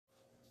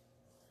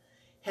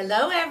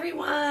Hello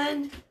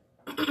everyone.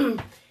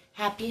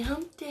 Happy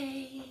hump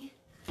day.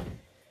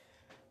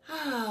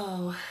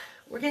 Oh,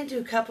 we're going to do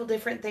a couple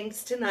different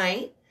things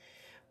tonight.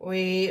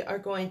 We are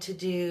going to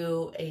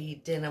do a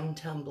denim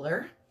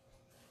tumbler.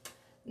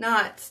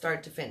 Not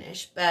start to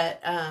finish, but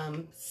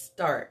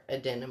start a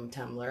denim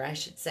tumbler, I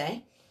should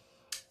say.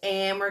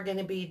 And we're going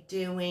to be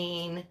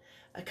doing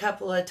a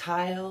couple of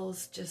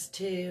tiles just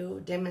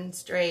to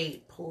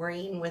demonstrate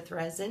pouring with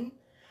resin.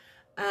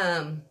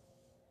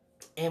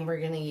 And we're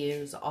going to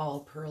use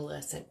all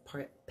pearlescent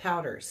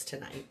powders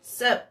tonight.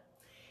 So,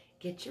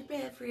 get your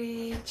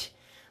beverage.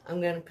 I'm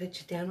going to put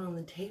you down on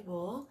the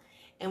table,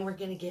 and we're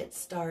going to get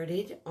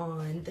started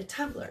on the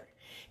tumbler.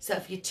 So,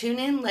 if you tune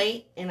in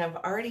late and I've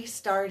already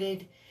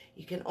started,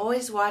 you can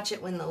always watch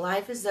it when the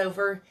live is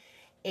over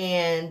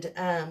and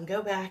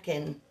go back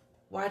and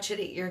watch it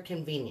at your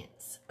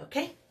convenience.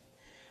 Okay?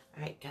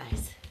 All right,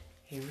 guys.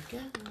 Here we go.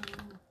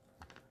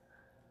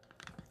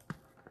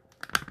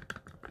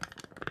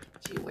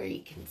 Where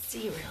you can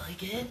see really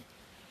good.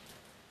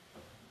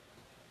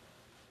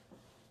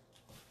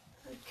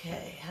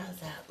 Okay, how's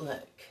that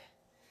look?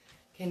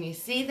 Can you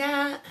see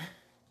that?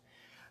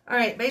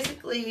 Alright,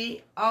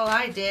 basically all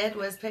I did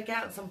was pick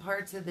out some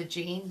parts of the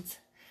jeans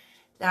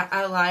that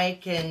I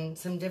like and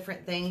some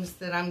different things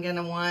that I'm going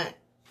to want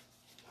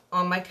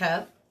on my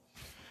cup.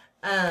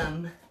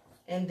 And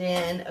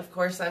then, of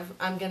course,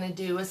 I'm going to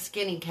do a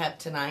skinny cup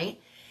tonight.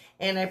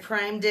 And I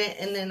primed it,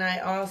 and then I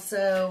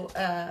also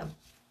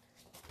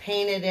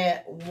painted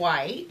it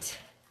white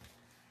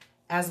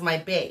as my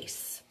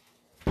base.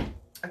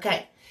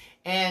 Okay,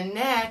 and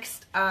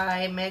next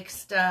I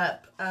mixed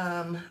up,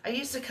 I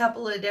used a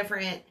couple of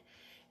different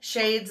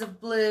shades of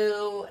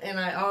blue, and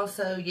I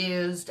also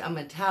used a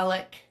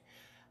metallic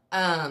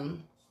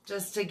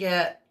just to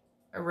get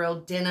a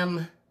real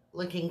denim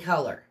looking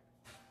color.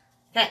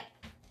 Okay,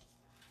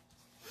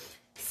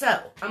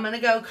 so I'm going to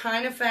go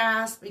kind of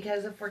fast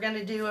because if we're going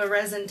to do a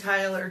resin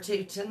tile or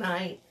two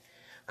tonight,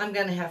 I'm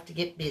going to have to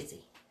get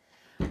busy.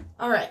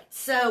 Alright,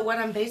 so what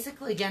I'm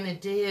basically going to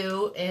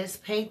do is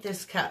paint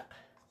this cup.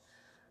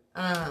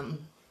 I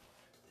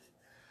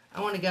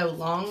want to go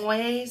long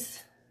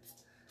ways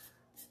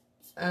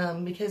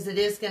because it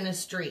is going to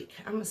streak.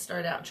 I'm going to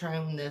start out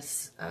trying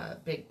this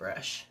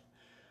bigger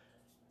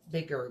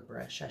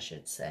brush, I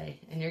should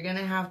say. And you're going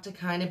to have to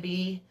kind of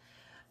be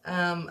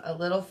a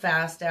little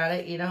fast at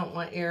it. You don't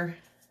want your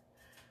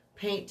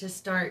paint to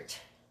start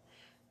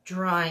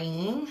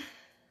drying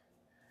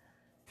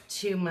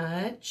too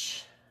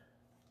much.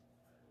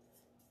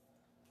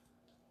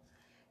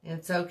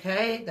 It's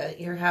okay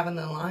that you're having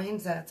the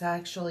lines. That's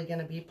actually going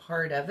to be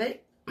part of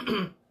it.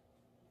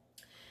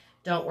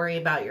 Don't worry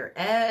about your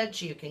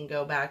edge. You can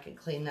go back and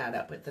clean that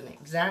up with an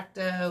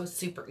X-Acto.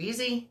 Super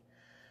easy.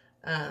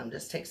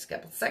 Just takes a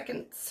couple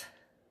seconds.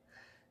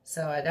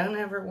 So I don't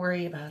ever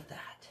worry about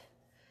that.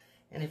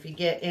 And if you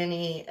get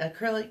any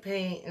acrylic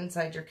paint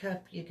inside your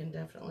cup, you can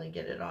definitely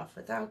get it off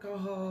with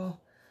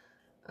alcohol.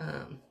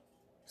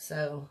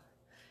 So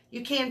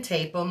you can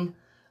tape them,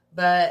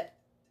 but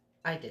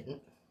I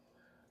didn't.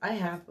 I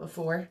have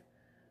before.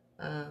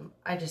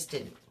 I just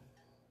didn't.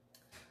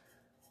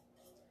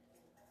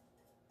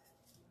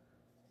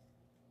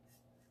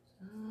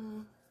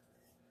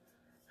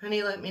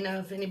 Honey, let me know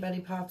if anybody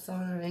pops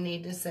on and I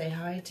need to say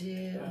hi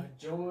to.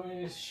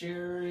 Joyce,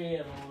 Sherry,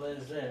 and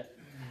Lizette.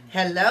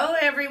 Hello,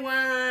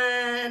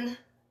 everyone.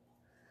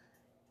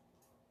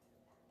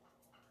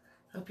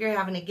 Hope you're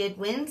having a good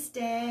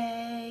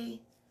Wednesday.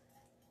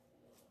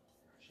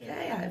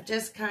 Okay, I've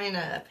just kind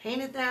of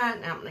painted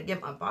that. Now I'm going to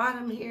get my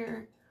bottom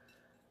here.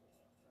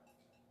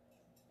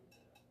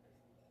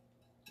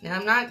 Now,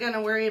 I'm not going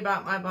to worry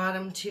about my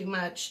bottom too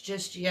much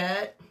just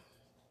yet.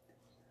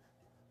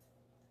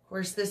 Of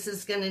course, this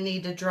is going to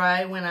need to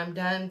dry when I'm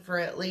done for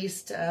at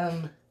least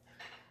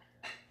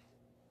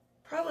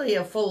probably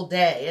a full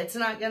day. It's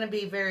not going to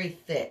be very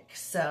thick,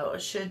 so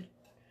it should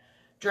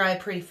dry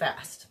pretty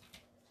fast.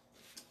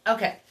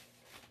 Okay.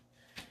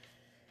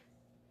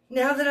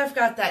 Now that I've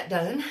got that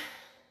done,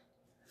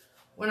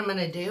 what I'm going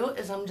to do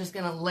is I'm just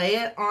going to lay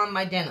it on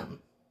my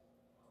denim.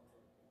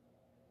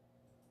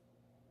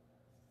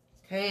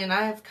 Okay, and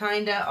I have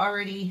kind of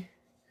already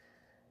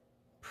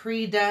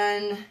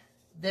pre-done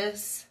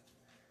this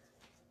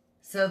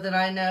so that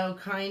I know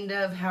kind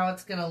of how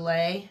it's going to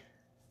lay.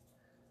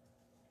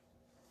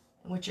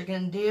 And what you're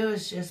going to do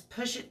is just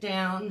push it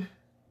down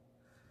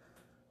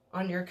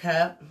on your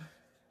cup.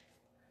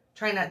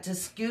 Try not to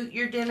scoot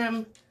your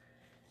denim.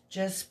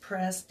 Just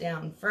press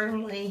down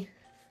firmly.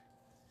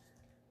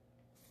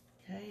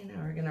 Okay,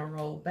 now we're going to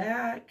roll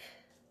back.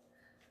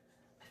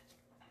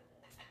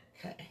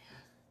 Okay.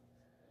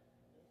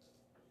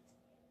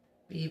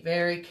 Be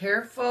very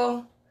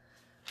careful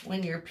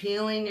when you're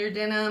peeling your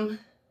denim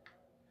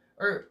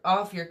or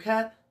off your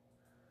cup.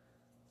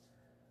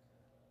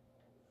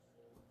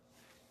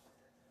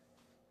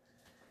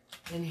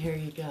 And here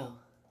you go.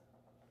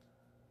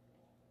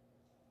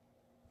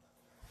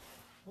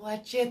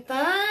 What you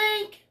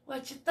think?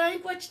 What you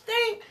think? What you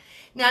think?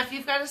 Now, if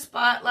you've got a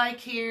spot like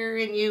here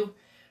and you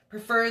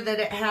prefer that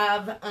it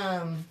have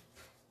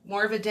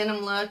more of a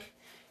denim look,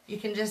 you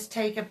can just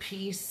take a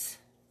piece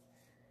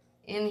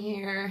in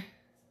here,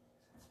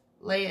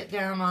 lay it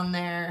down on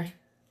there,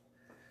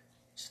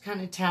 just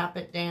kind of tap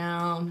it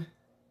down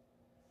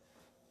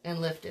and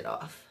lift it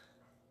off.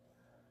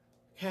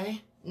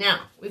 Okay,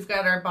 now we've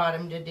got our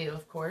bottom to do,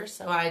 of course.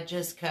 So I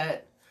just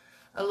cut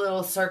a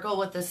little circle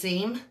with the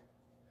seam,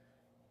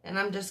 and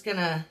I'm just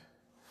gonna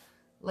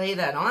lay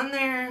that on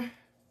there,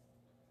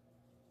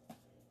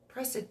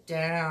 press it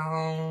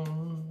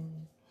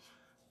down,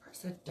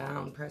 press it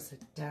down, press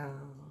it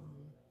down,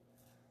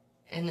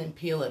 and then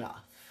peel it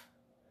off.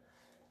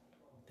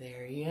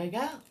 There you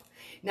go.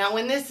 Now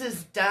when this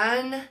is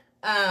done,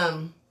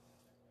 I'll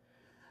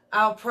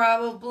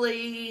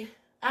probably,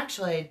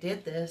 actually I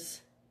did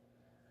this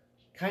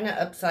kind of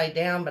upside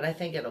down, but I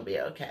think it'll be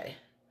okay.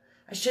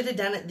 I should have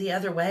done it the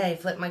other way,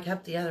 flipped my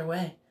cup the other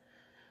way.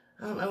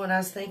 I don't know what I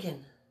was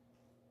thinking.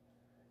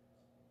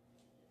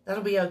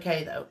 That'll be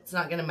okay though. It's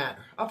not gonna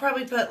matter. I'll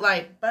probably put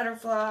like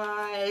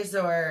butterflies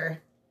or,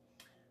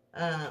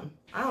 I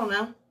don't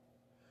know.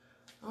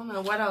 I don't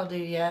know what I'll do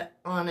yet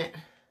on it.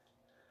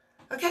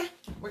 Okay,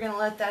 we're gonna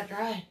let that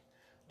dry. I'm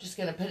just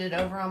gonna put it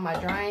over on my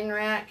drying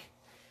rack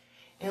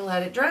and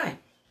let it dry.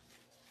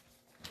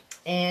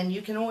 And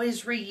you can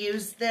always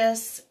reuse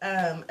this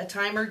a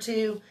time or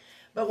two,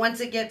 but once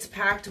it gets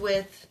packed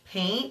with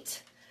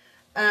paint,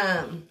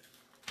 then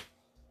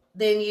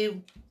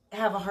you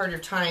have a harder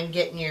time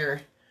getting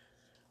your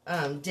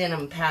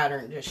denim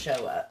pattern to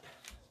show up.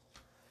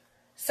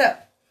 So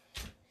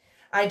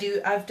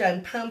I've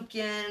done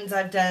pumpkins,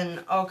 I've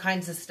done all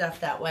kinds of stuff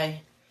that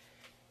way.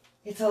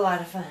 It's a lot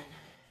of fun.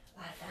 A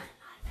lot of fun,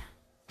 a lot of fun.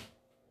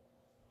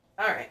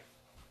 All right.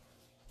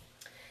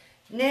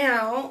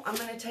 Now, I'm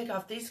going to take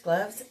off these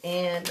gloves,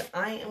 and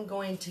I am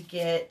going to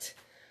get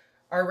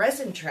our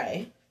resin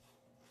tray,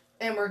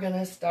 and we're going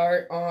to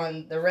start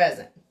on the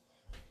resin.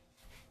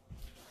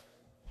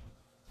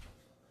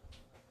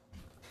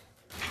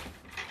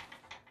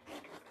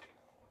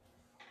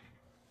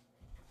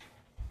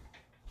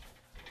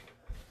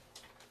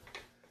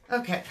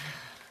 Okay.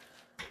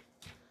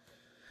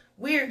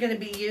 We are going to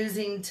be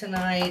using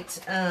tonight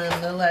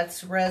the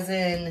Let's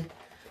Resin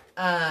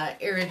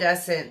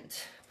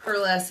iridescent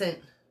pearlescent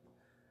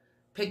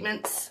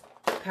pigments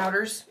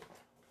powders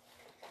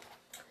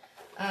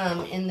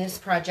in this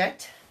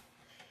project,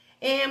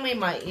 and we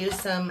might use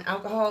some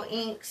alcohol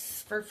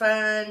inks for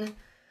fun.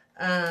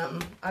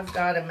 I've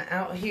got them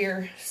out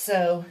here,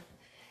 so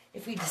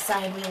if we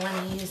decide we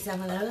want to use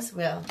some of those,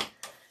 well,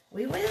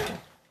 we will.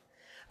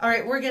 All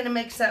right, we're going to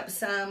mix up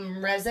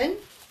some resin,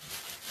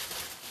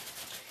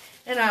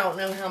 and I don't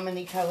know how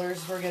many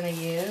colors we're going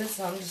to use,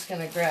 so I'm just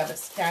going to grab a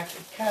stack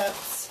of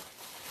cups.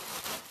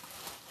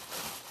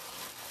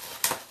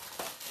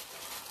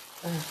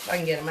 If I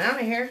can get them out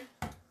of here.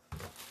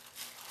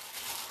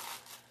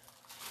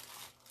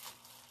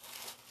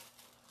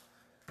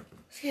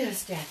 Let's get a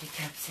stack of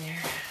cups here.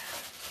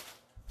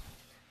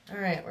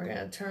 Alright, we're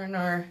going to turn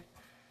our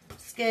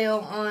scale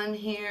on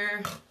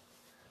here.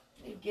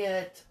 We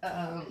get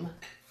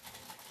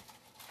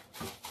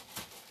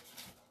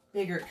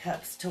bigger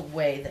cups to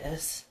weigh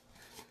this.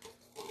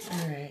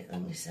 Alright,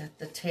 let me set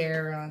the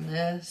tare on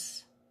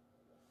this.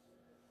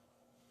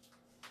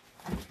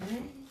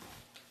 Okay.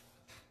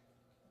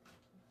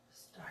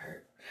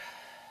 Start.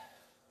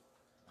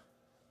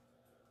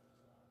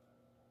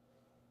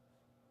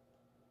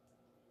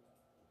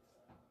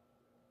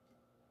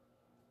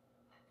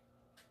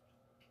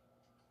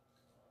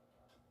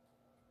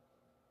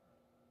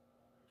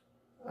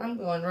 I'm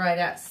going right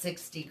at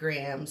 60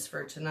 grams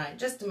for tonight,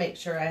 just to make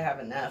sure I have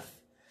enough.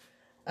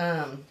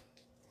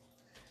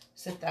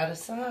 Set that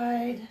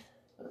aside.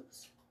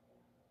 Oops.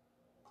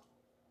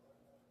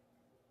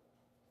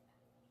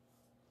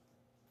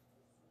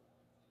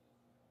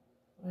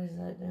 What is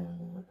that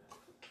doing?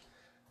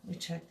 Let me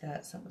check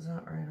that. Something's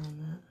not right on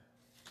that.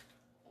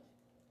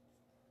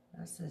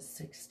 That says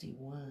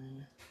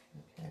 61.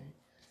 Okay.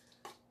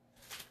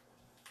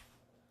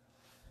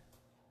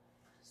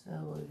 So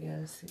we'll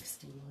go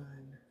 61.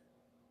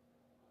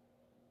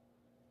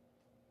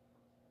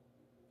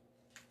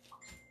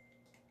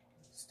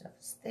 Stuff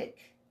is thick.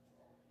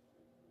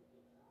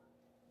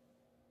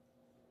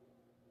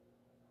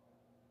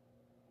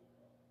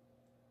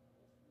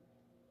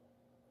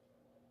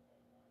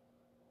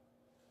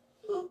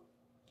 Ooh.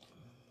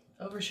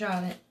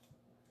 Overshot it.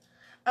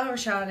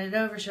 Overshot it,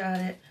 overshot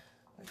it.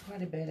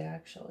 Quite a bit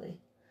actually.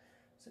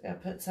 So I gotta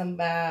put some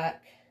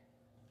back.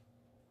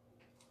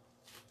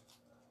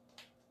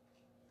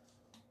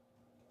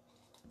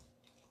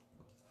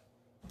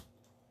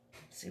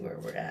 See where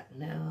we're at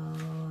now.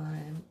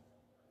 I'm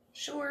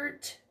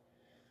short.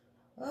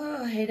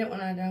 Oh, I hate it when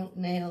I don't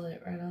nail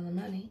it right on the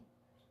money.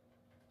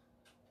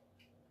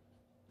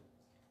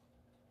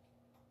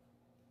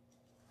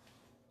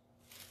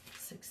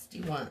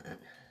 $61.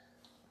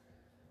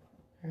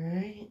 All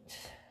right.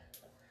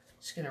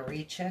 Just gonna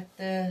recheck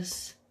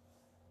this.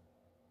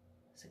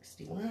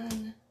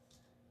 61.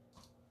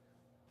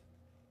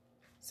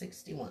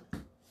 61. All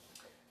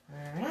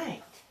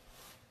right.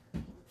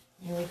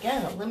 Here we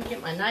go. Let me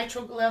get my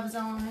nitrile gloves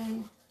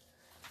on.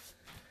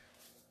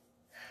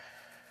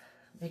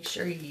 Make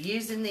sure you're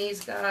using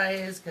these,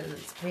 guys, because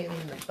it's a pain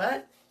in the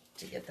butt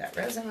to get that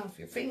resin off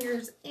your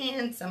fingers,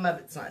 and some of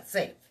it's not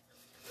safe.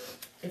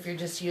 If you're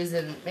just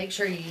using, make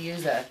sure you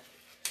use a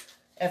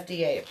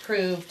FDA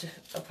approved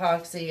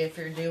epoxy if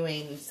you're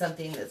doing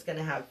something that's going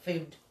to have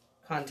food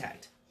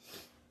contact.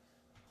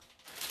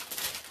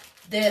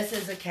 This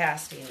is a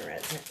casting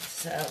resin,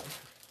 so,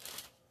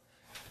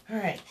 all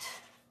right.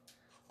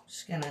 I'm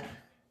just going to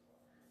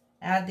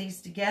add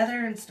these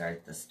together and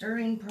start the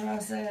stirring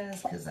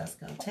process because that's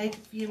going to take a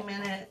few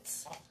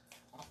minutes.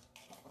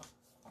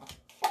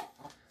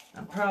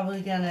 I'm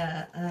probably going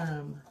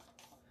to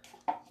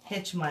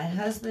hitch my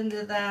husband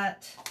to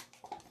that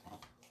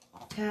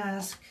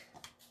task.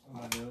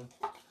 What am I doing?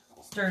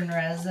 Stirring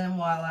resin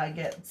while I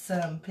get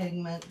some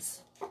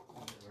pigments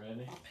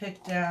Ready?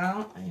 picked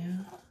out.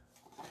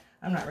 Yeah.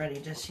 I'm not ready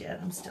just yet.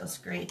 I'm still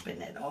scraping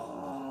it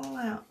all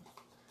out.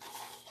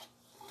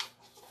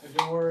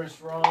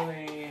 Doris,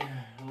 Ronnie,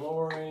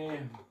 Lori.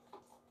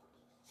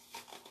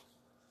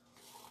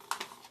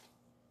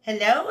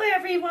 Hello,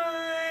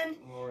 everyone.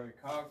 Lori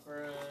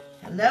Cochran.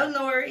 Hello,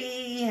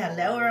 Lori.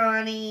 Hello,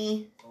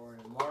 Ronnie. Lori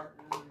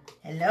Martin.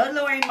 Hello,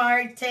 Lori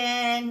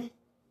Martin.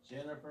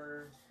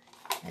 Jennifer.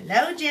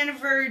 Hello,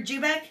 Jennifer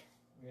Jubek.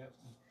 Yep.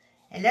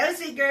 Hello,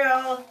 sweet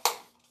girl.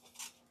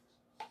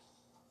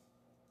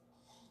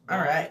 All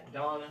right.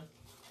 Donna.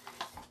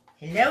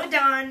 Hello,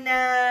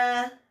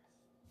 Donna.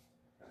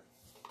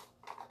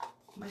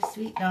 My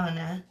sweet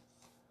Donna.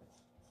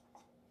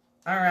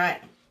 All right.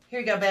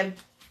 Here you go, babe.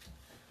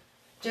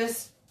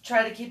 Just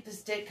try to keep the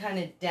stick kind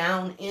of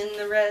down in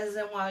the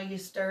resin while you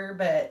stir,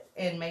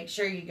 and make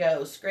sure you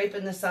go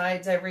scraping the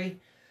sides every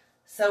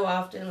so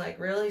often, like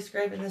really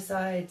scraping the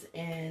sides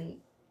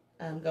and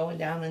going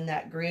down in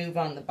that groove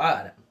on the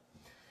bottom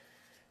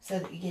so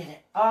that you get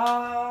it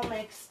all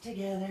mixed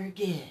together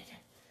good.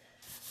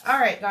 All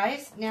right,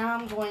 guys, now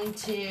I'm going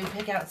to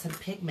pick out some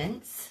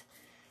pigments.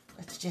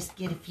 Let's just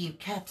get a few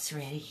cups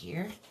ready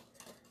here.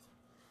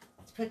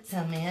 Let's put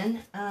some in.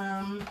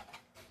 I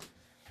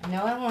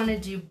know I want to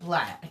do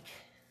black.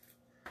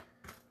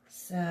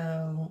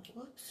 So,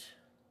 whoops.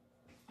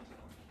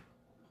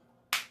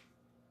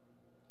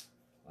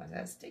 Why's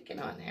that sticking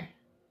on there?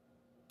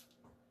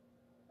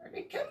 Where'd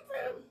it come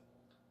from?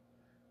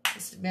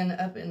 Must have been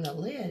up in the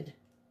lid.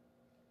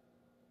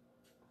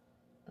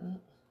 Oh,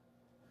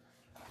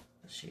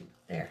 shoot,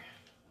 there.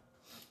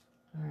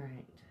 All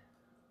right.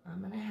 I'm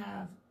going to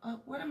have, oh,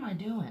 what am I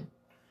doing?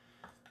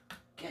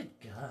 Good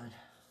God.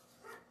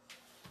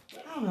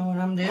 I don't know what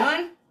I'm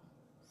doing.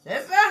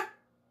 Sister?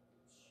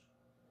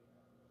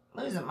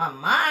 Losing my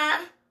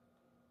mind.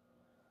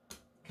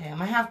 Okay, I'm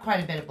going to have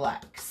quite a bit of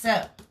black.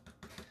 So,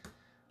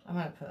 I'm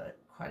going to put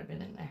quite a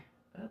bit in there.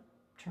 Oh,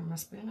 turn my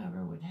spoon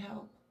over would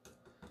help.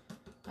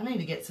 I need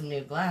to get some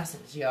new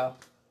glasses, y'all.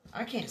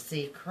 I can't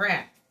see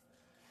crap.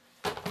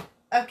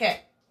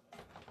 Okay.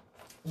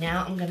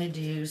 Now I'm going to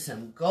do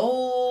some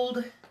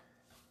gold.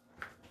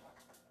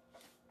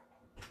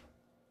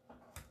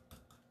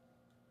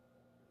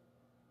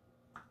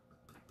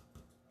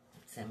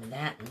 Some of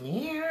that in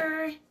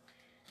there.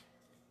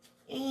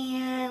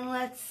 And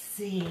let's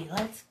see.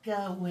 Let's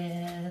go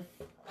with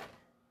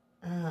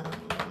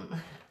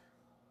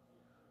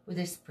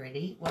this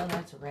pretty. Well,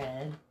 that's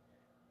red.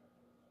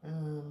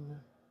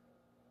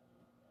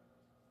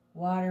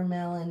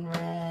 Watermelon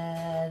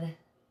red.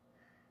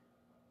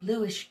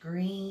 Bluish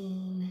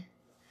green.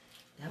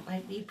 That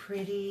might be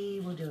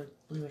pretty. We'll do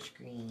a bluish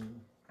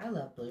green. I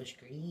love bluish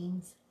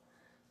greens.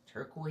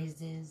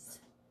 Turquoises.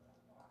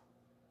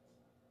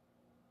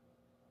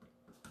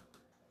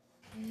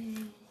 Okay.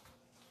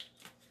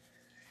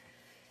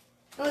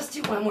 Well, let's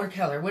do one more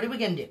color. What are we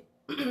going to do?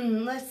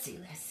 Let's see.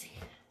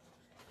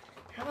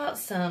 How about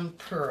some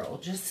pearl?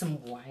 Just some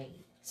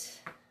white. Let's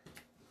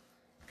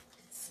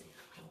see.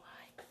 I'm going to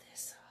wipe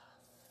this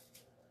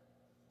off.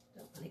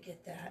 Don't want to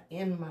get that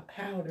in my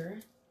powder.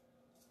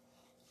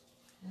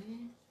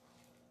 Okay.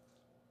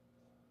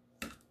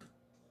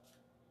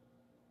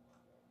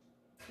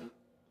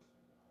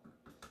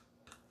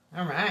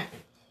 All right.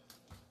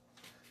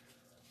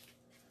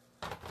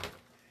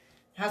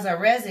 How's our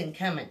resin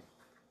coming?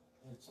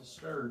 It's a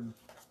stirred.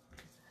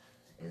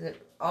 Is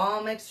it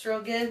all mixed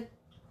real good?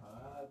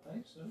 I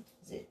think so.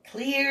 Is it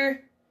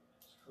clear?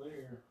 It's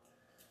clear.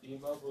 Few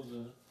bubbles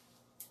in it.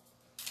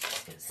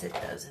 Just gonna sit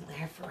those in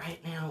there for right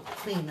now.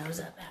 Clean those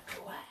up after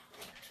a while.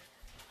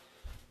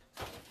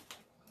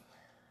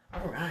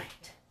 All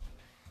right.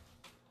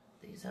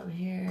 These over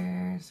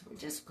here. So we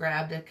just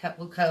grabbed a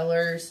couple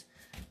colors.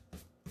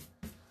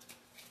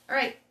 All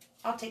right,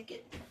 I'll take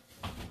it.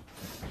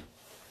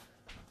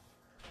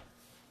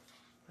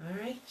 All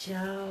right,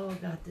 y'all,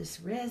 got this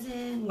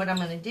resin. What I'm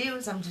going to do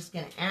is I'm just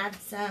going to add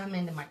some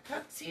into my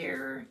cups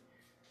here.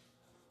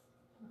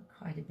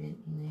 Quite a bit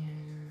in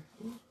there.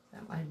 Ooh,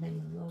 that might have been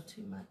a little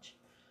too much.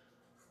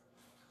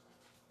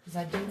 Because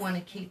I do want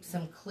to keep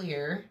some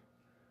clear.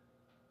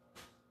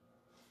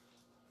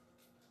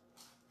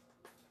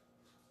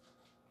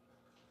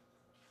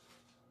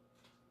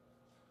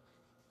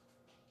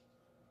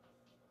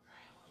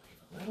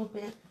 little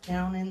bit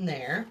down in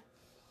there.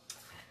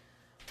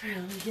 All right,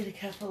 let me get a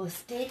couple of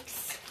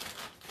sticks.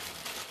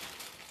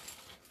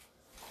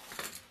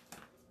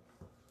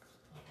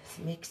 Just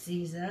mix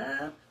these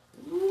up.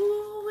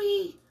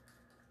 Ooh-wee.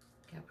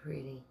 Look how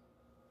pretty.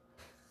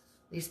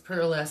 These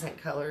pearlescent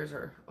colors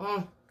are,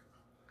 oh,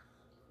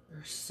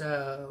 they're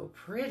so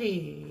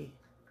pretty.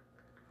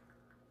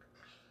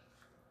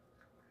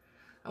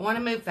 I want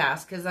to move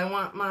fast because I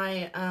want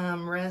my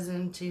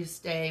resin to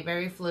stay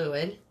very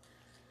fluid.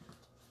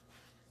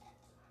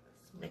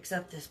 Let's mix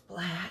up this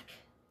black.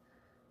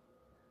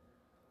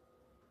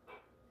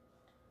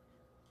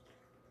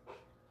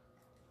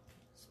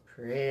 It's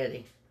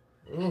pretty.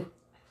 Ooh,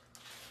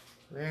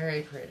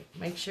 very pretty.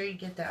 Make sure you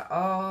get that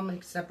all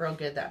mixed up real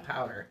good, that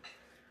powder.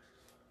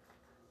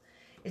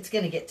 It's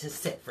going to get to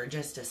sit for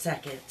just a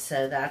second,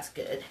 so that's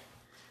good.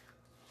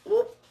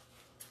 Whoop,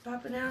 it's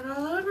popping out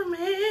all over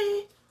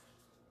me.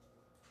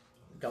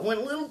 Going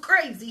a little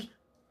crazy.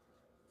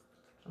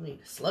 I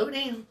need to slow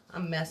down.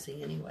 I'm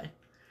messy anyway.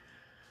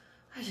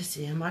 I just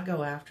see him. I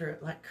go after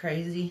it like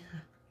crazy.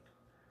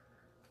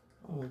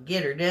 I'm going to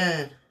get her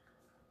done.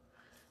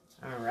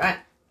 Alright.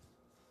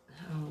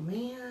 Oh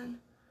man.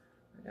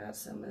 I got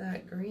some of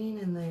that green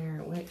in there.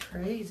 It went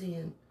crazy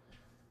and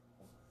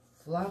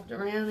flopped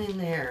around in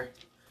there.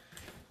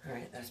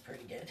 Alright, that's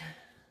pretty good.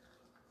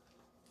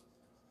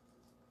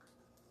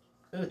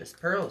 Ooh, this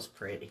pearl is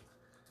pretty.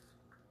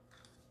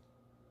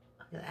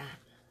 Look at that.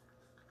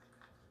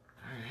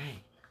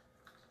 Alright.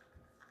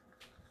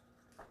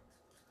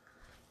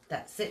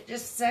 That's it,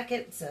 just a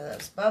second, so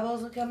those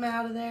bubbles will come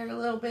out of there a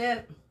little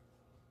bit.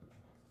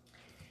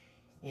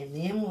 And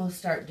then we'll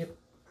start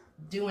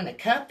doing a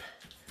cup.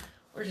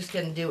 We're just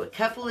going to do a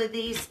couple of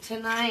these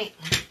tonight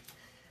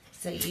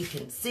so you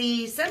can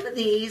see. Some of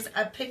these,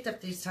 I picked up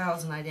these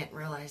tiles and I didn't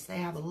realize they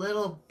have a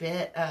little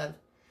bit of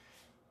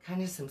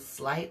kind of some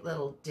slight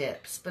little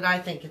dips, but I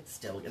think it's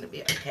still going to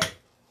be okay.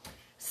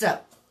 So,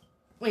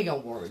 we ain't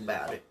going to worry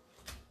about it.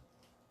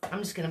 I'm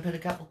just going to put a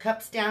couple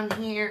cups down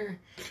here,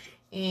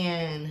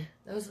 and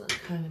those look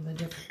kind of a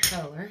different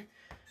color.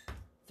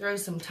 Throw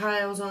some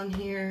tiles on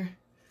here.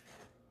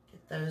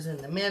 Get those in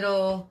the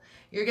middle.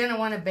 You're going to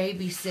want to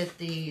babysit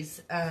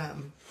these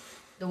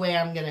the way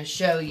I'm going to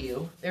show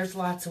you. There's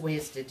lots of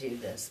ways to do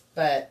this,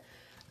 but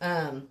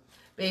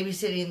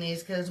babysitting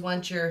these, because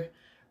once your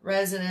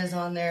resin is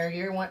on there,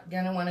 you're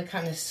going to want to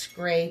kind of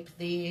scrape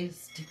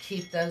these to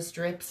keep those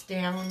drips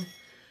down,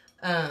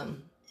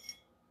 and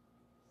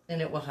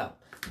it will help,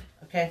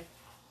 okay?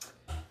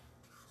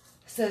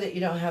 So that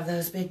you don't have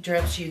those big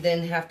drips you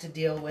then have to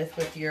deal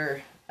with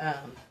your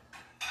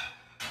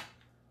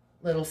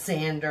little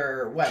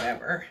sander or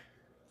whatever.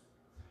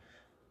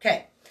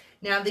 Okay,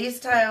 now these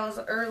tiles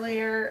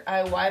earlier,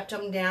 I wiped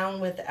them down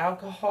with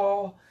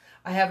alcohol.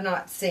 I have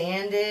not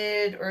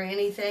sanded or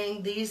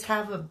anything. These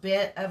have a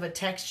bit of a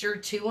texture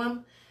to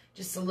them,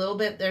 just a little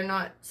bit. They're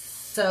not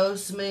so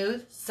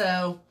smooth,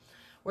 so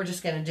we're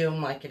just going to do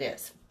them like it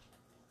is.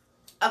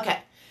 Okay,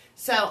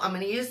 so I'm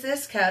going to use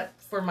this cup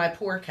for my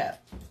pour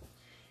cup.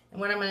 And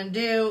what I'm going to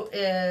do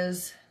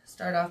is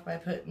start off by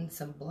putting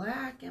some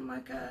black in my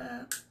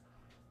cup.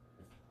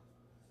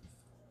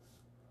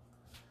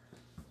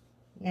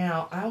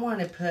 Now, I want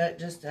to put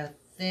just a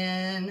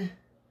thin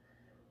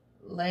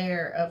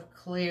layer of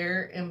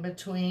clear in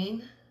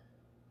between.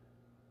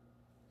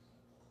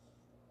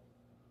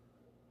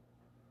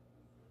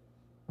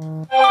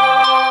 And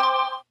now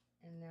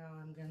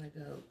I'm going to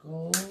go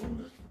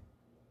gold.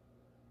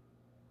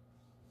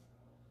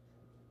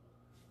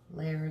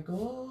 Layer of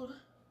gold.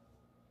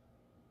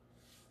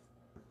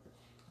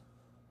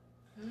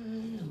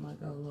 And I'm going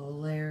to go a little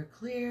layer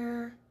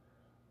clear.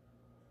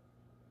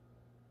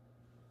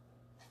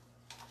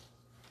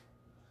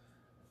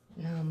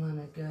 Now I'm going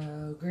to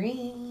go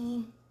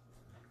green.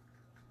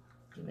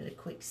 Give it a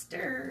quick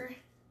stir.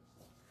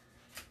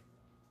 Go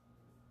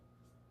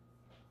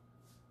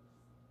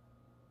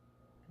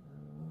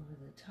over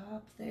the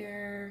top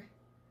there.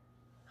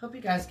 Hope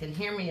you guys can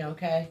hear me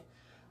okay.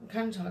 I'm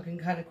kind of talking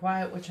kind of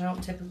quiet, which I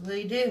don't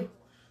typically do.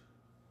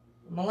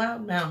 I'm a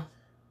loud mouth.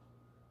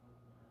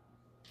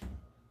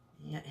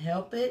 Can't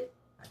help it.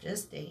 I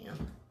just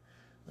am.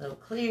 A little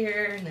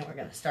clear, and then we're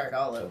going to start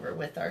all over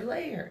with our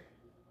layer.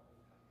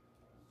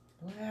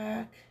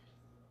 Black.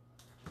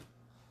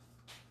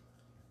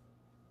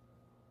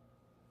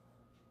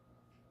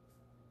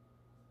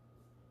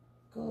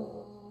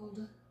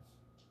 Gold.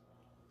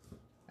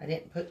 I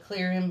didn't put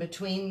clear in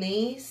between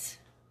these.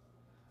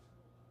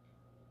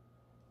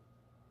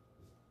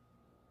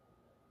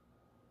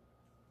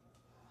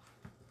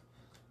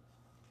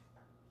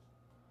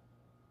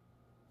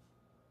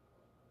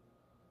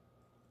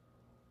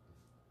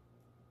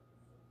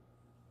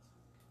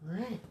 All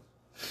right.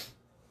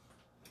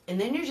 And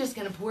then you're just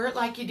going to pour it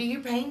like you do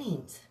your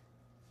paintings.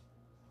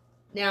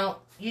 Now,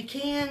 you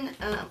can,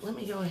 let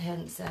me go ahead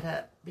and set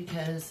up,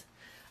 because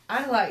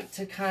I like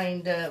to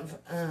kind of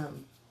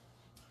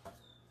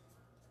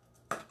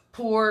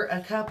pour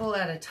a couple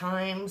at a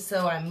time,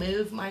 so I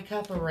move my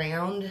cup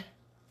around,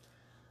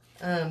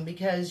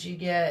 because you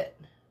get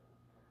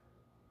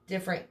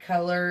different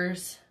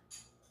colors.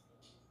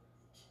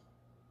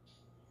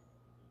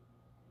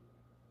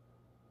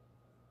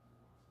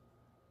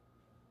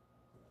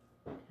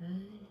 Okay.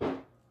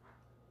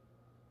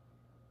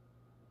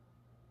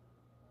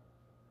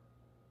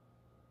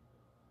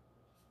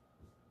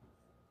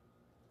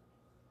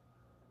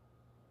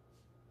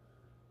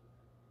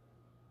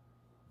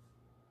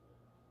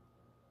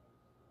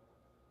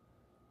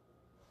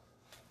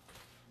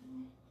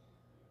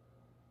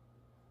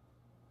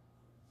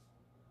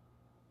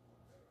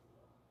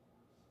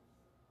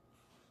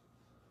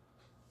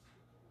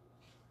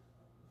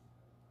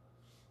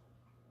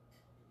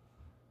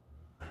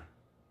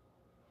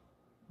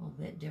 A little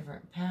bit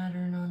different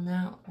pattern on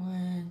that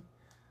one.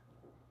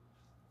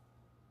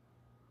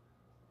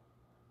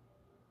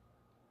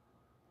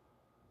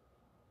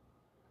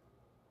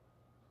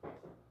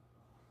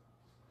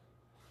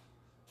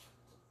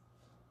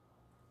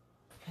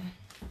 Okay.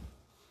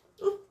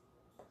 Oop.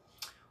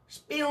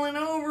 Spilling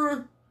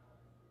over.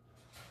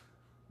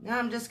 Now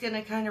I'm just going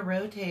to kind of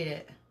rotate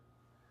it.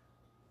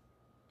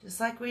 Just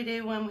like we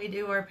do when we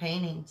do our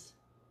paintings.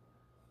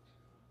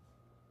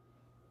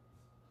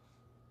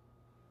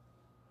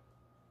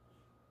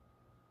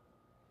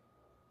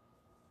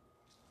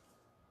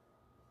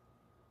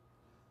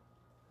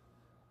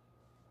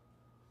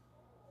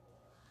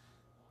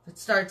 If it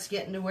starts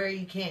getting to where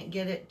you can't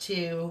get it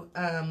to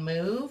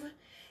move,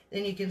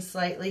 then you can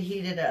slightly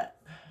heat it up.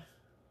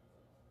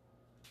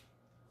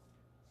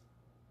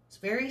 It's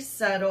very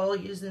subtle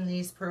using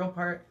these pearl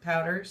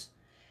powders,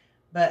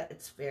 but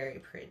it's very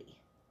pretty.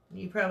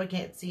 You probably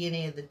can't see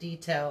any of the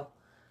detail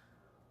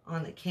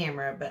on the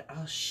camera, but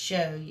I'll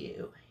show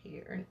you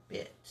here in a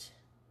bit.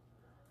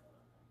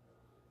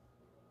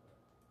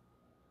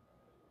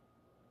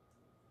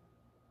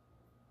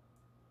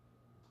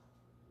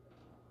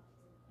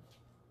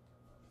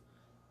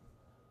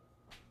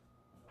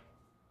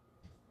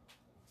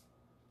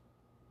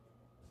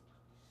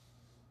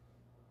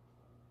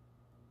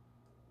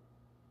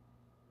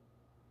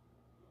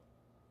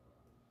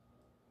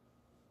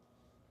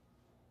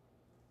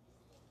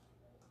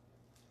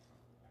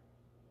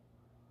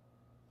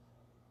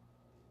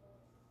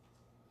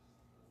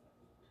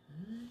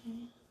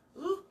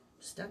 Ooh,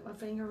 stuck my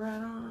finger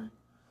right on.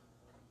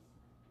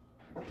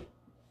 The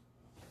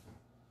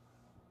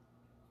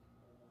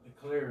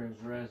clear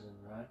is resin,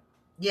 right?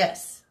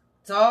 Yes,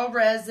 it's all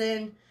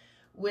resin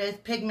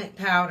with pigment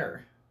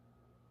powder.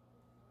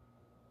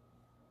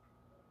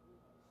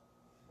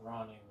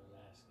 Ronnie was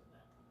asking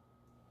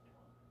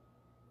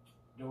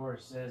that.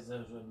 Doris says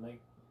those would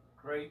make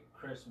great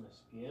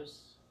Christmas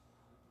gifts.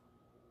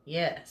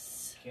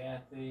 Yes.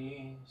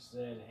 Kathy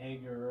said, hey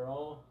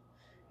girl.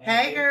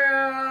 Hey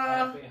girl.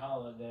 Happy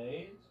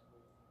holidays.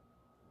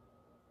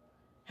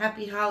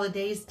 Happy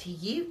holidays to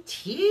you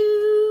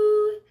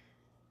too.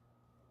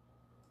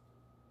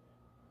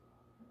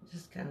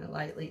 Just kind of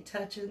lightly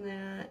touching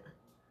that.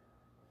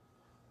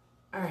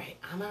 All right,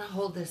 I'm going to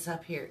hold this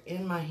up here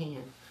in my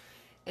hand.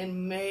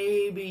 And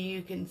maybe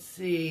you can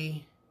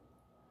see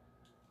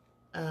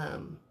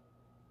how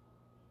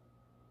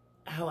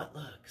it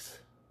looks.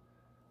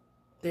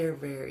 They're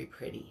very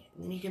pretty.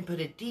 And then you can put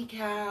a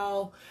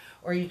decal,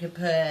 or you can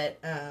put,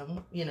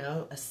 you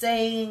know, a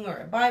saying or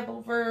a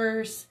Bible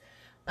verse.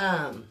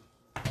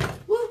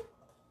 Woo,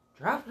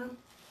 drop them.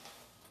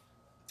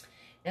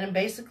 And I'm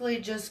basically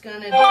just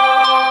going to,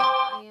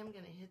 I am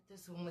going to hit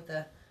this one with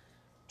a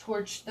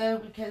torch though,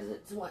 because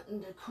it's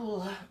wanting to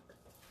cool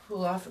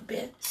off a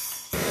bit.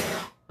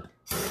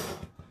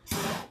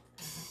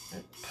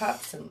 And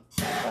pop some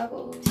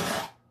bubbles.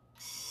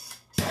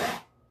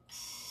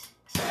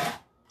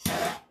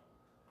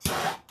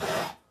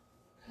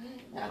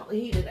 That'll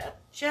heat it up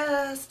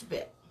just a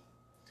bit,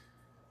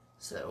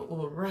 so it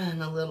will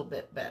run a little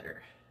bit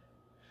better.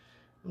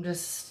 I'm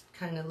just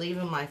kind of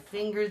leaving my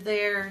finger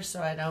there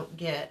so I don't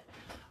get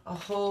a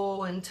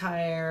whole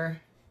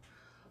entire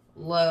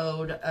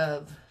load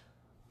of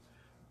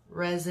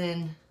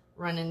resin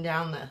running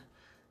down the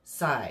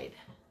side.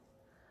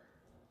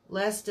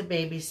 Less to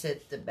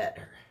babysit, the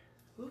better.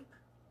 Whoop.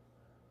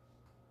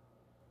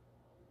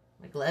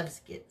 My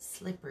gloves get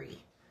slippery.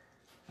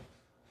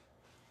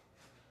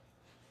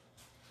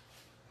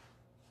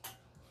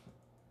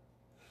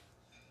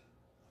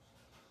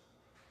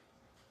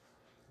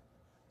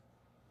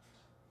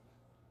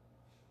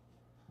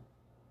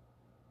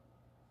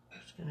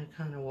 Just gonna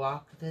kind of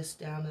walk this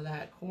down to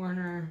that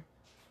corner.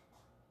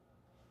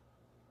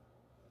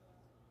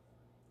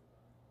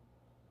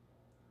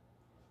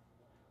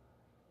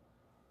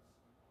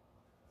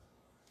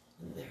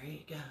 And there you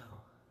go.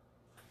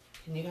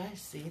 Can you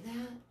guys see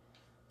that?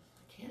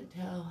 I can't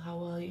tell how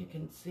well you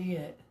can see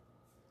it.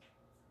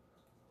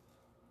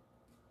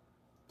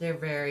 They're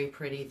very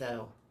pretty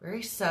though.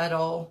 Very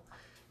subtle.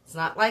 It's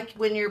not like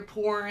when you're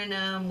pouring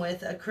them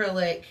with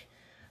acrylic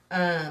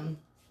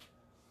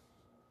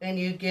and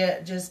you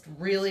get just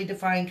really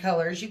defined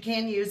colors. You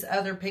can use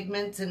other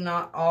pigments and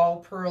not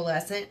all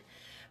pearlescent,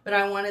 but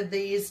I wanted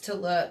these to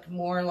look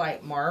more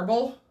like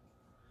marble,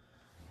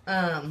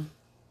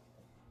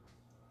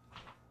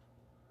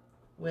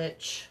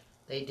 which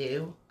they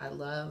do. I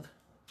love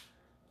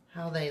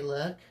how they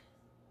look.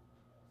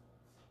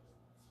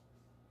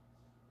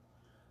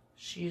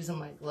 Just using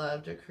my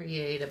glove to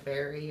create a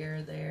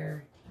barrier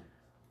there.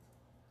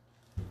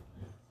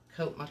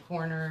 Coat my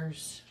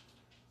corners.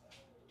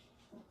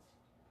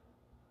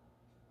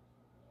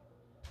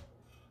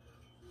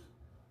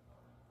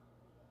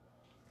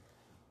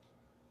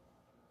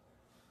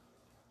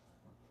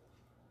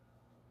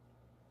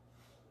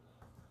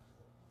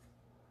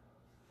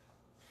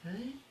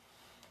 Okay.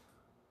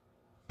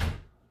 Like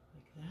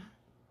that.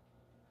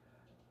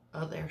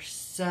 Oh, they're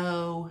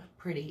so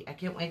pretty. I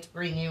can't wait to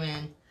bring you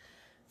in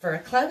for a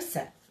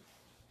close-up.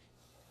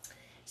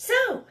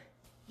 So,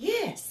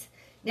 yes.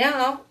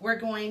 Now, we're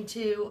going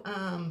to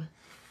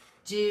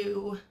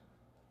do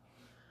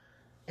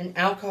an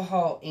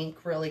alcohol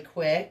ink really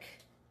quick.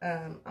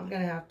 I'm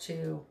going to have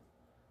to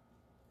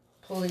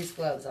pull these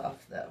gloves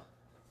off, though,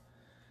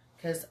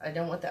 because I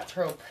don't want that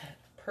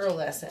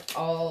pearlescent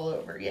all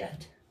over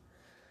yet.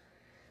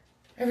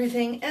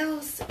 Everything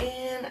else,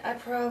 and I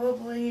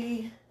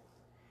probably...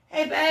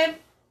 Hey, babe.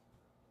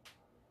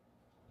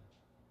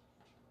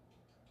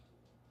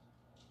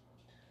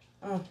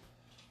 Oh,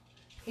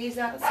 he's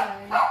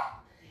outside,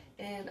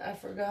 and I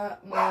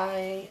forgot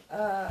my,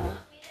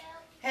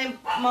 Hey,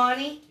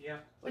 Monty? Yeah?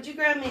 Would you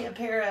grab me a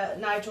pair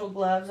of nitrile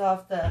gloves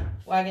off the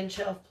wagon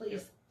shelf,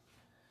 please?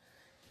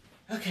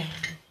 Okay.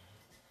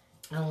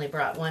 I only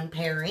brought one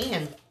pair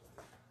in.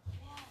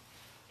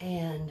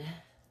 And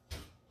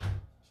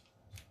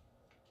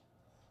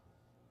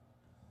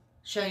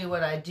show you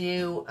what I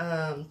do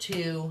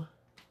to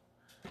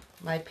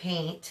my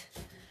paint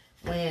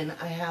when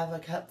I have a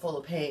cup full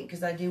of paint,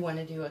 because I do want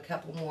to do a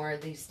couple more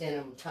of these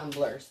denim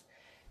tumblers.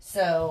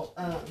 So,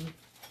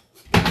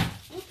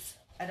 oops,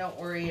 I don't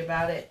worry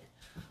about it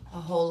a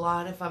whole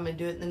lot. If I'm going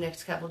to do it in the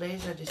next couple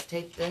days, I just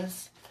take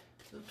this.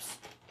 Oops.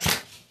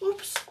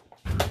 Oops.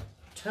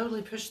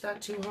 Totally pushed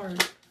that too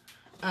hard.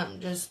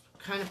 Just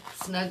kind of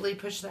snugly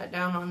push that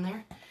down on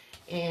there,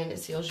 and it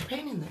seals your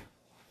paint in there.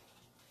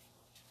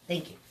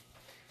 Thank you.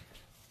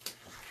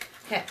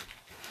 Okay.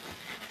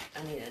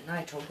 I need a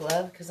nitrile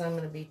glove because I'm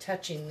going to be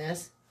touching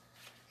this.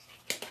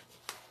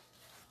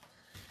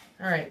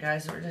 Alright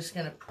guys, we're just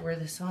going to pour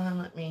this on.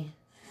 Let me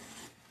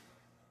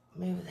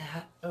move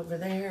that over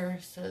there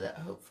so that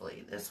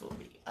hopefully this will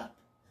be up.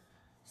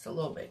 It's a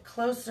little bit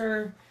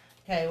closer.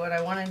 Okay, what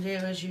I want to do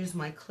is use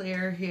my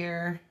clear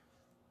here.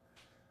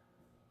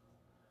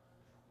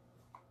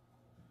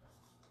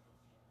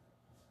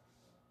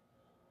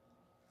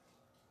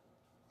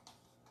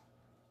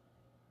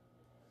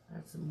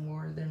 That's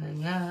more than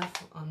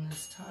enough on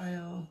this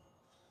tile.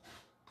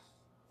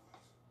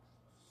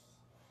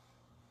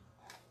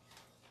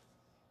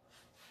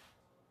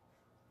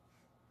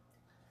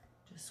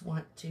 Just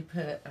want to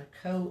put a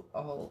coat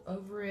all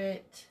over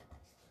it.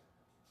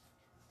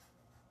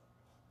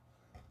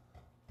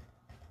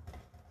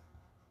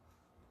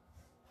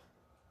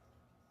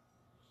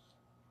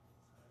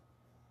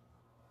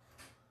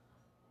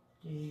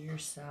 Do your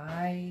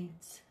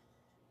sides,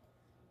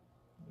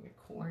 your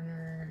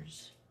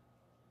corners.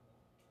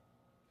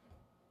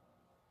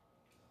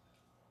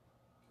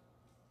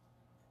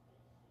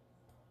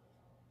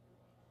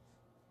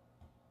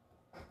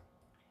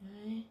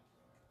 Okay.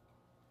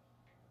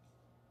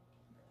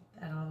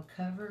 Get that all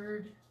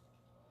covered.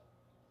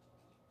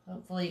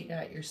 Hopefully you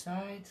got your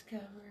sides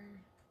covered.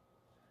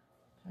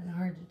 Kind of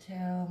hard to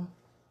tell.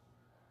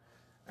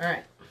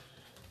 Alright.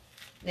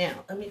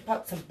 Now, let me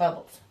pop some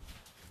bubbles.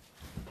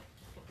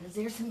 Because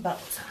there's some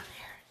bubbles on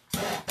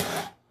there.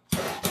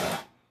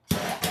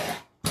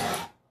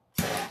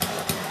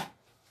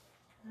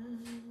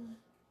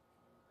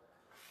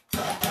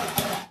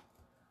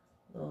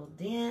 Little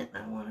dent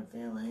I want to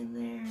fill in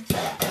there.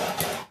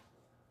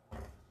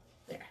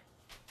 There.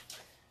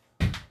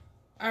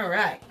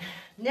 Alright.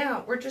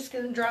 Now, we're just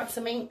going to drop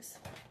some inks.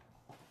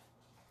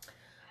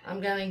 I'm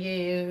going to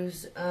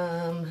use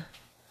an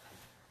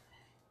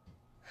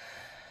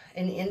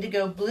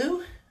indigo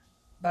blue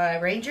by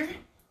Ranger.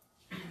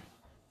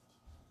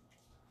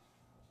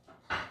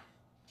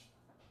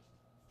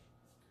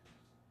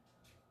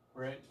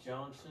 Brett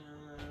Johnson,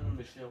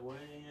 Michelle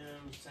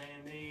Williams,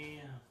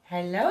 Sandy.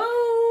 Hello.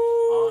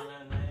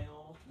 Anna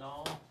Nail,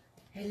 no.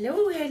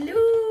 Hello,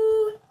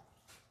 hello.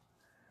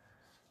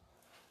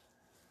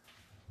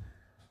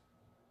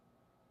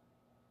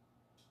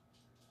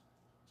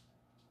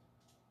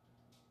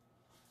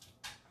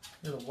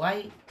 Little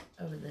white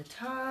over the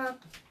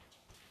top.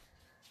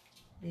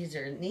 These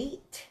are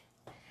neat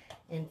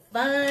and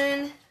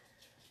fun.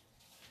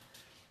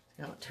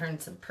 I'll turn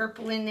some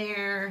purple in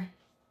there.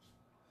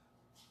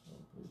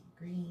 Blue,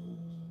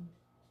 green.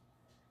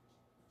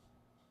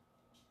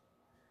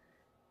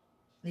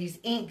 These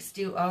inks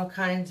do all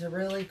kinds of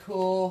really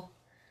cool,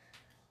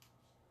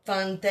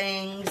 fun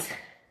things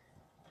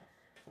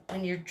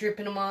when you're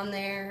dripping them on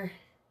there.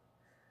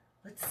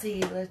 Let's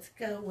see, let's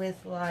go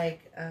with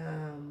like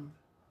a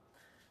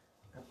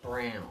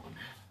brown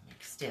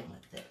mixed in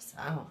with this.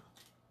 I don't know.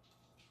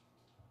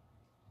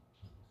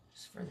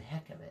 Just for the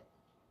heck of it.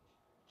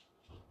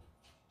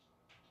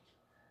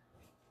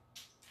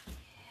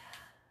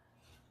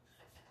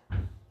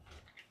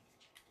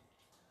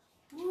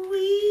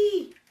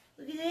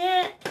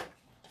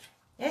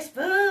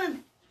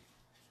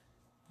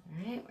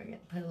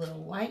 Put a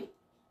little white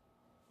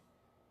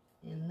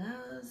in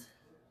those.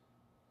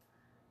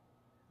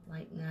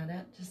 Lighten that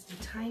up just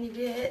a tiny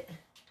bit.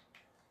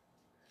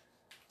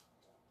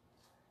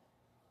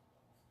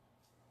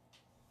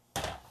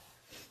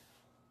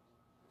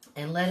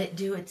 And let it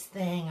do its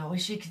thing. I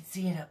wish you could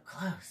see it up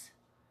close.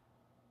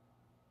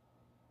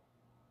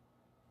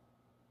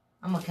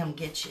 I'm gonna come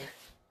get you.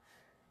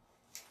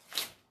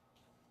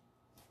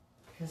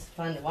 It's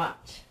fun to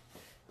watch.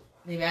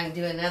 Maybe I can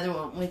do another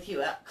one with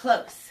you up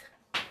close.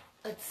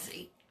 Let's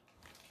see.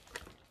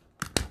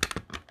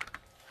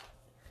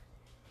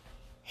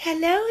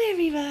 Hello,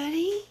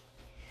 everybody.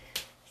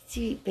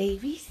 Sweet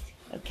babies.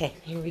 Okay,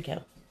 here we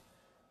go.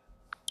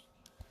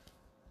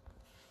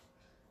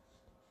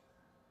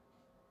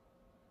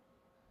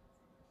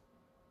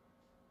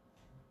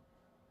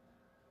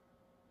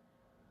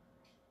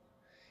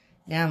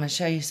 Now I'm going to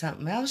show you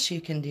something else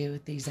you can do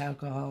with these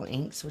alcohol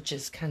inks, which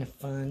is kind of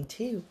fun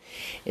too,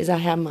 is I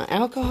have my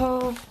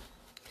alcohol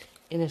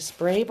in a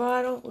spray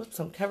bottle. Oops,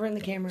 I'm covering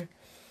the camera.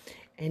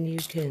 And you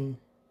can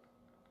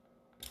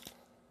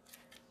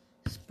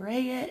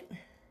spray it.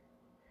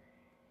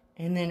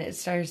 And then it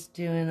starts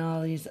doing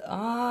all these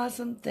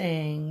awesome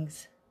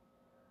things.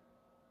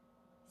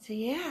 So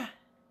yeah,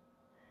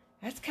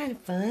 that's kind of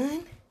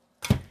fun.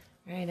 All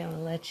right, I'm going to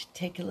let you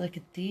take a look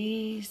at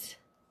these.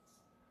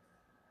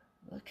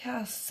 Look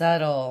how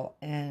subtle,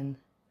 and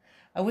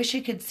I wish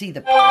you could see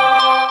the pearl.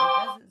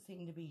 It doesn't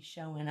seem to be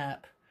showing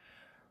up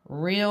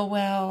real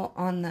well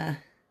on the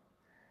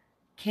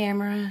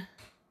camera,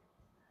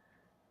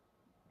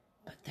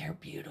 but they're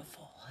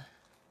beautiful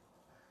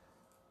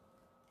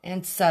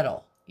and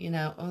subtle. You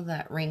know, oh,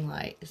 that ring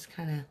light is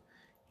kind of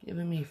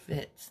giving me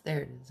fits.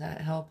 There, does that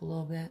help a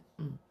little bit?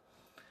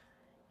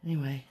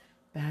 Anyway,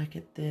 back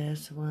at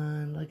this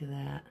one. Look at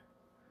that.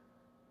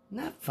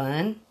 Isn't that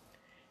fun?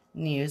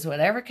 And use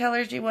whatever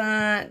colors you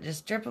want.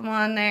 Just drip them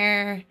on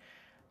there.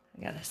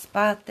 I got a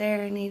spot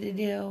there I need to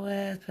deal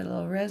with. Put a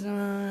little resin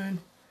on.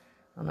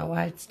 I don't know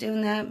why it's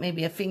doing that.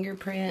 Maybe a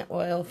fingerprint,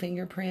 oil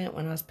fingerprint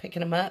when I was picking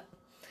them up.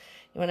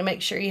 You want to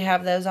make sure you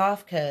have those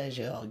off because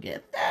you'll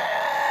get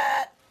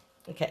that.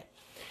 Okay.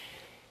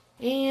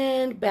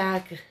 And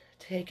back.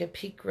 Take a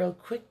peek real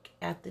quick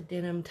at the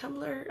Denim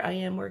Tumbler. I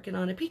am working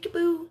on a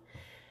peekaboo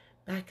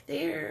back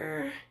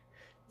there.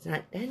 It's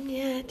not done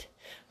yet.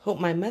 Hope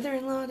my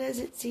mother-in-law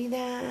doesn't see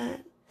that.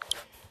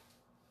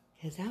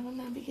 Because that would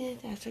not be good.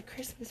 That's a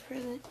Christmas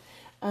present.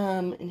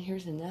 And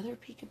here's another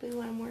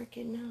peekaboo I'm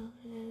working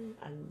on.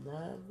 I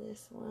love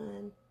this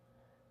one.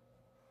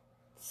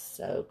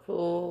 So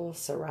cool.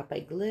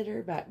 Serape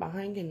glitter back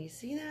behind. Can you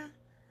see that?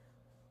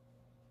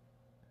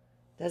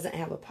 Doesn't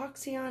have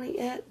epoxy on it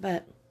yet,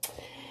 but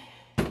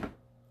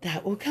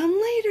that will come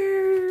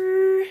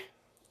later.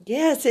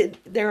 Yes,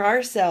 there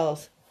are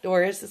cells.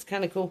 Doris, it's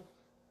kind of cool.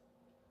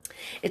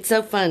 It's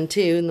so fun,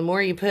 too. And the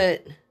more you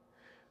put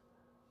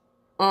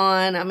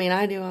on, I mean,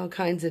 I do all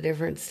kinds of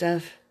different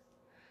stuff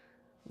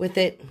with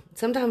it.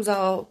 Sometimes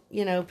I'll,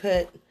 you know,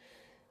 put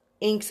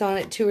inks on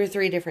it 2 or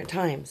 3 different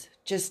times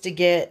just to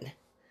get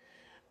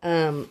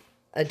a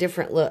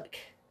different look.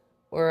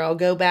 Or I'll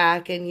go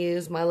back and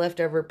use my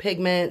leftover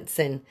pigments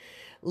and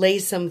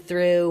lace them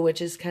through,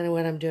 which is kind of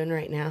what I'm doing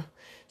right now.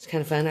 It's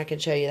kind of fun. I can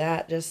show you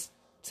that just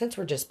since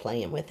we're just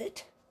playing with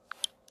it.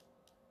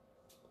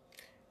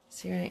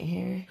 See right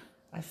here?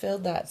 I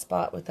filled that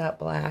spot with that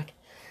black.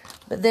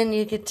 But then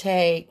you could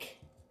take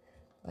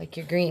like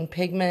your green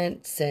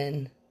pigments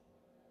and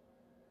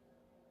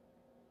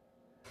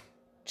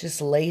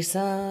just lace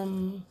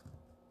them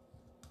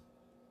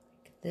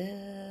like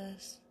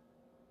this.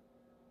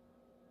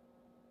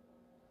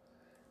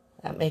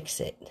 That makes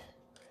it,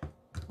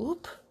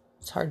 whoop,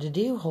 it's hard to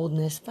do holding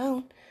this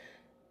phone.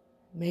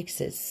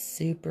 Makes it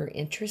super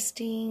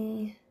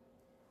interesting.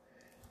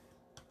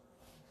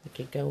 We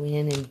could go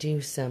in and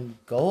do some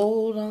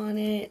gold on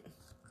it.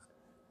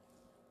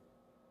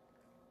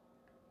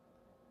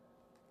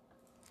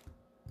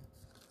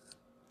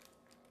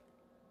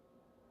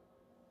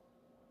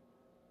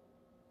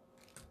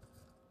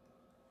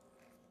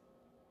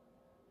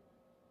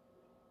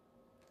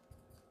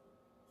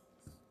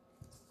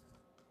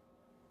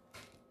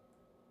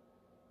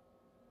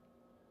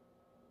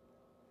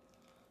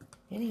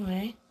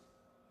 Anyway,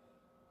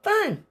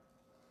 fun.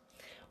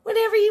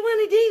 Whatever you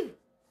want to do.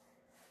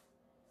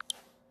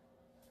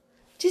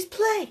 Just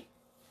play.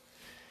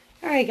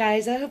 All right,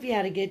 guys, I hope you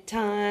had a good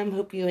time.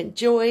 Hope you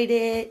enjoyed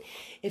it.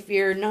 If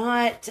you're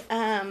not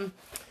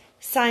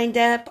signed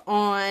up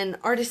on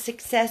Artist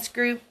Success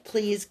Group,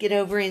 please get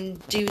over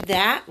and do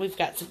that. We've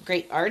got some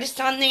great artists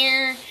on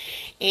there.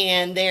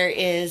 And there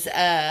is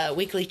a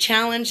weekly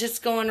challenge that's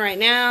going right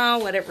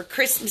now. Whatever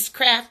Christmas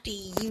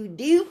crafty you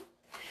do,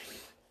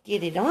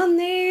 get it on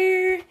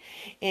there.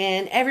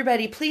 And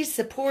everybody, please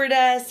support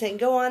us and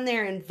go on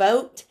there and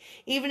vote.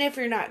 Even if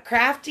you're not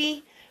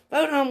crafty,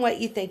 vote on what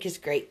you think is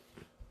great.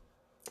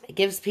 It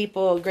gives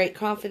people a great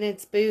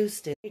confidence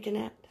boost.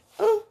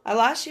 Oh, I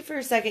lost you for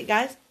a second,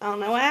 guys. I don't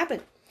know what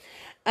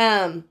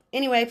happened.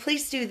 Anyway,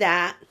 please do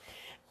that.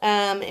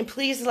 And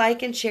please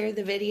like and share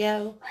the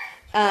video.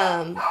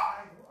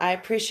 I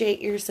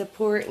appreciate your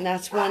support, and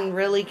that's one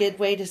really good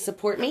way to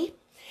support me.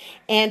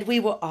 And we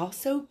will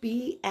also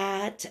be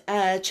at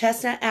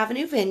Chestnut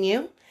Avenue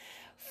venue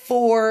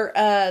for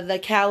the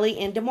Cali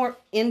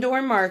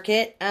Indoor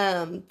Market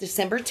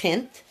December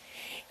 10th.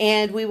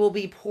 And we will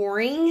be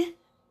pouring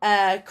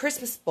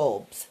Christmas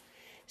bulbs.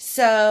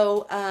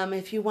 So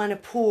if you want to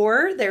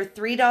pour, they're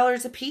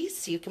 $3 a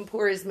piece. You can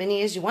pour as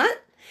many as you want.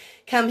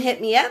 Come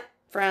hit me up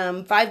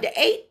from 5 to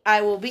 8.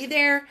 I will be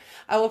there.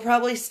 I will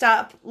probably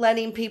stop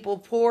letting people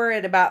pour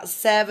at about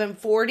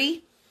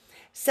 7:40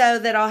 so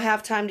that I'll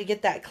have time to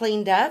get that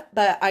cleaned up.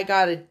 But I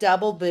got a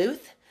double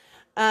booth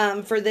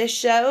for this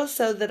show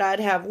so that I'd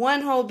have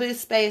one whole booth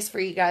space for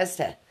you guys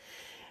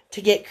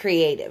to get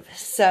creative.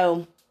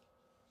 So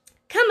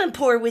come and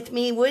pour with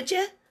me, would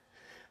you?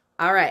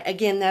 All right.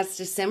 Again, that's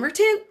December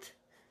 10th,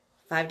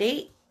 5 to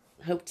 8.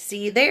 Hope to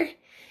see you there.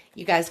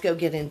 You guys go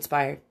get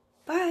inspired.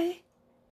 Bye.